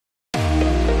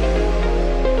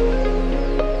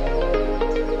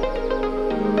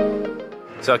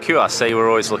So at QRC, we're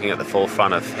always looking at the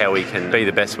forefront of how we can be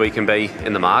the best we can be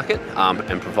in the market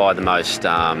and provide the most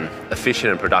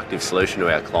efficient and productive solution to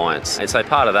our clients. And so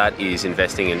part of that is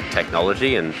investing in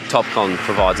technology, and Topcon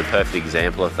provides a perfect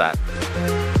example of that.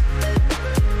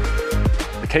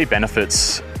 The key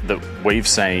benefits that we've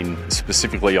seen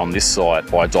specifically on this site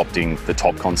by adopting the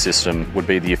Topcon system would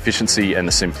be the efficiency and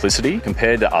the simplicity.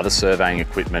 Compared to other surveying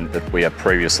equipment that we have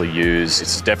previously used,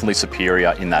 it's definitely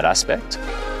superior in that aspect.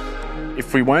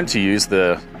 If we weren't to use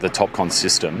the Topcon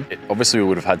system, obviously we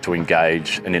would have had to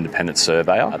engage an independent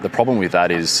surveyor. The problem with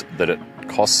that is that it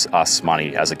costs us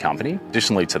money as a company.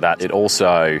 Additionally to that, it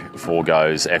also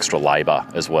forgoes extra labour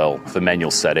as well for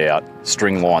manual set out,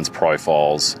 string lines,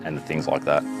 profiles and things like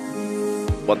that.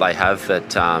 What they have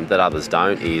that others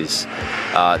don't is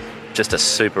just a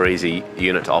super easy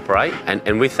unit to operate,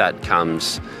 and with that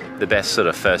comes the best sort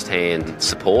of first-hand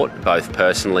support, both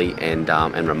personally and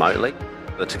remotely.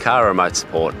 The Takara remote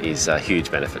support is a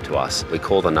huge benefit to us. We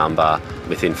call the number,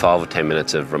 within 5 or 10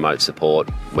 minutes of remote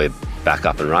support, we're back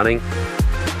up and running.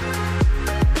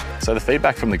 So the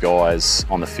feedback from the guys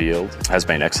on the field has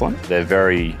been excellent. They're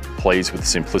very pleased with the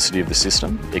simplicity of the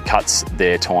system. It cuts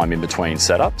their time in between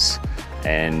setups,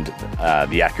 and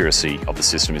the accuracy of the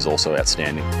system is also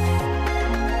outstanding.